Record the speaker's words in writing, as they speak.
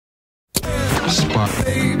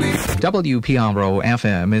WPRO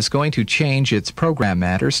FM is going to change its program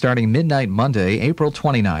matter starting midnight Monday, April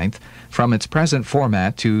 29th, from its present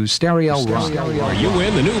format to stereo rock. Are you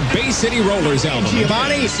in the new Bay City Rollers album?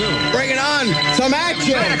 Giovanni, bring it on. Some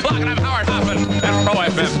action. 9 o'clock and I'm Howard Hoffman at Pro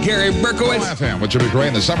FM. Gary Berkowitz. Pro FM, which will be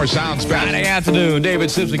great. The summer sounds best. Friday afternoon,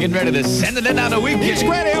 David Simpson getting ready to send it in on the weekend. It's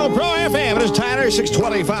Radio Pro FM. It is Tyler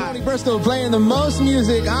 625. Tony Bristol playing the most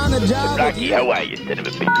music on the job. Rocky, how are you, son of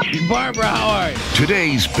a bitch? Barbara, how are you?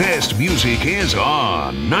 Today's best music is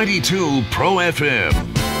on 92 Pro FM.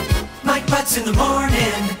 Mike Butts in the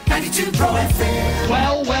morning, 92 Pro FM.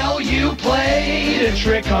 Well, you played a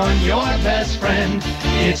trick on your best friend.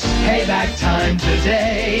 It's payback time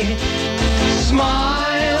today.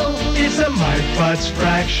 Smile, it's a Mike Butts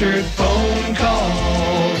fractured phone call.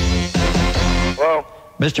 Well,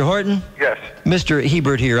 Mr. Horton? yes. Mr.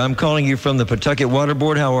 Hebert here. I'm calling you from the Pawtucket Water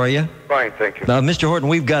Board. How are you? Fine, thank you. Mr. Horton,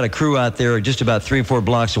 we've got a crew out there just about 3 or 4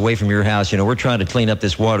 blocks away from your house. You know, we're trying to clean up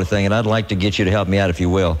this water thing, and I'd like to get you to help me out if you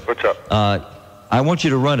will. What's up? I want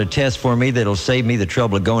you to run a test for me that'll save me the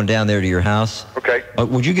trouble of going down there to your house. Okay.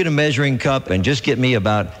 Would you get a measuring cup and just get me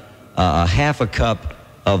about a half a cup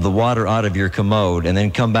of the water out of your commode, and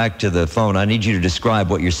then come back to the phone. I need you to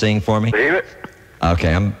describe what you're seeing for me. Leave it?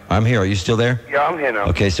 Okay, I'm here. Are you still there? Yeah, I'm here now.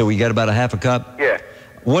 Okay, so we got about a half a cup? Yeah.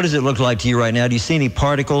 What does it look like to you right now? Do you see any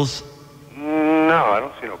particles? No, I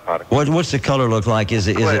don't see no particles. What's the color look like? Is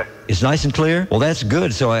it it's nice and clear? Well, that's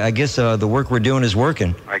good. So I guess the work we're doing is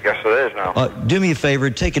working. I guess it is now. Do me a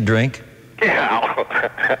favor. Take a drink.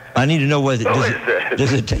 Yeah. I need to know whether What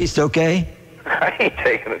does it taste okay? I ain't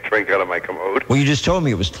taking a drink out of my commode. Well, you just told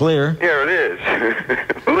me it was clear. Yeah, it is.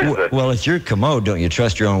 Who is it? Well, it's your commode. Don't you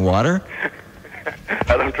trust your own water?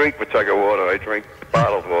 I don't drink Pawtucket water. I drink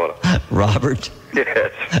bottled water. Robert?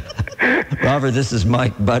 Yes. Robert, this is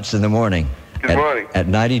Mike Butts in the morning. Good morning. At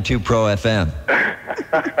 92 Pro FM.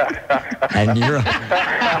 And you're...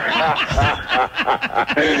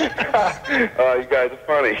 Oh, you guys are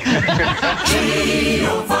funny.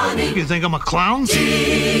 You think I'm a clown?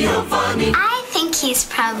 I think he's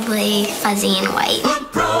probably fuzzy and white.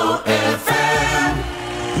 Pro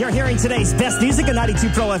FM. You're hearing today's best music on 92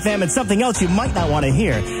 Pro FM and something else you might not want to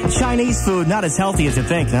hear. Chinese food, not as healthy as you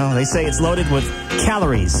think. No, they say it's loaded with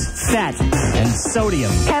calories, fat, and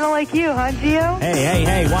sodium. Kind of like you, huh, Gio?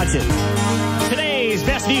 Hey, watch it. Today's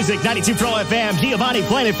best music, 92 Pro FM. Giovanni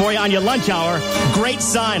playing it for you on your lunch hour. Great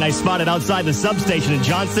sign I spotted outside the substation in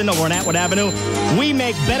Johnston over on Atwood Avenue. We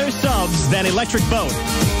make better subs than Electric Boat.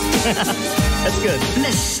 That's good.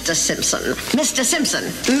 Mr. Simpson. Mr. Simpson.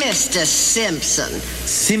 Mr. Simpson.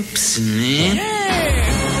 Simpson, eh?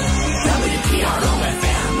 WPRO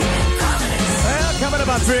FM. Well, coming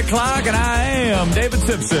about 3 o'clock, and I am David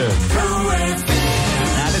Simpson.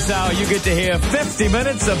 Now, this hour, you get to hear 50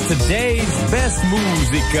 minutes of today's best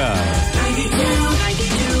musica.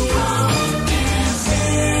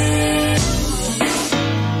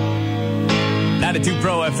 92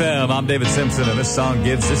 Pro FM. I'm David Simpson, and this song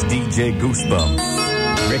gives this DJ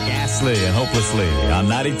goosebumps. Rick Astley and Hopelessly on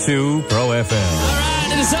 92 Pro FM. All right,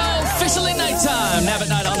 it is officially nighttime. Nab at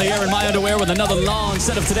Night on the air in my underwear with another long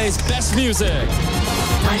set of today's best music.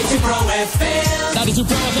 92 Pro FM. 92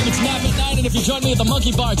 Pro FM, it's Nab at Night, and if you join me at the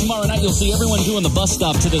Monkey Bar tomorrow night, you'll see everyone doing the bus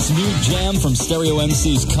stop to this new jam from Stereo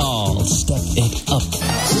MC's called Step It Up.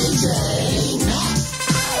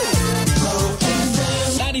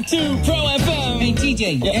 92 Pro FM. Hey,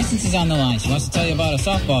 TJ, Essence is on the line. She wants to tell you about a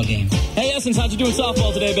softball game. Hey, Essence, how'd you do in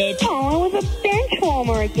softball today, babe? Oh, I was a bench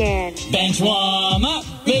warmer again. Bench warmer.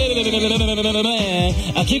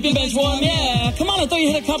 Keep your bench warm, yeah. Come on, I thought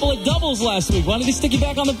you hit a couple of doubles last week. Why did he stick you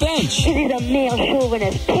back on the bench? He's a male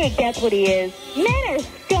chauvinist pig, that's what he is. Men are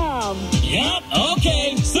scum. Yep,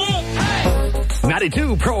 okay, sir.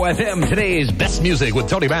 92 Pro FM, today's best music with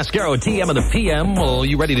Tony Mascaro, TM and the PM. Well,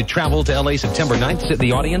 you ready to travel to L.A. September 9th? Sit in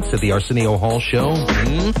the audience at the Arsenio Hall show?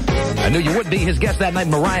 I knew you would be. His guest that night,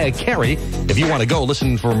 Mariah Carey. If you want to go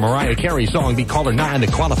listen for Mariah Carey's song, be caller 9 to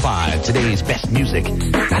qualify. Today's best music,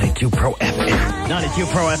 92 Pro FM. 92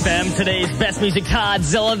 Pro FM, today's best music,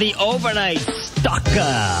 Todzilla, the overnight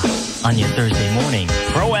stalker. On your Thursday morning,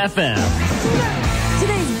 Pro FM.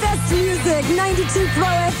 Today's best music, 92 Pro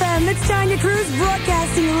FM. It's Tanya Cruz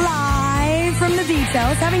broadcasting live from the Beach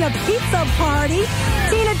House, having a pizza party.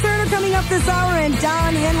 Tina Turner coming up this hour and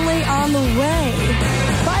Don Henley on the way.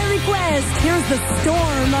 By request, here's The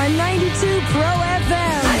Storm on 92 Pro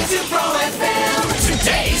FM. 92 Pro FM.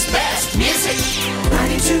 Today's best music.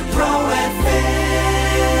 92 Pro FM.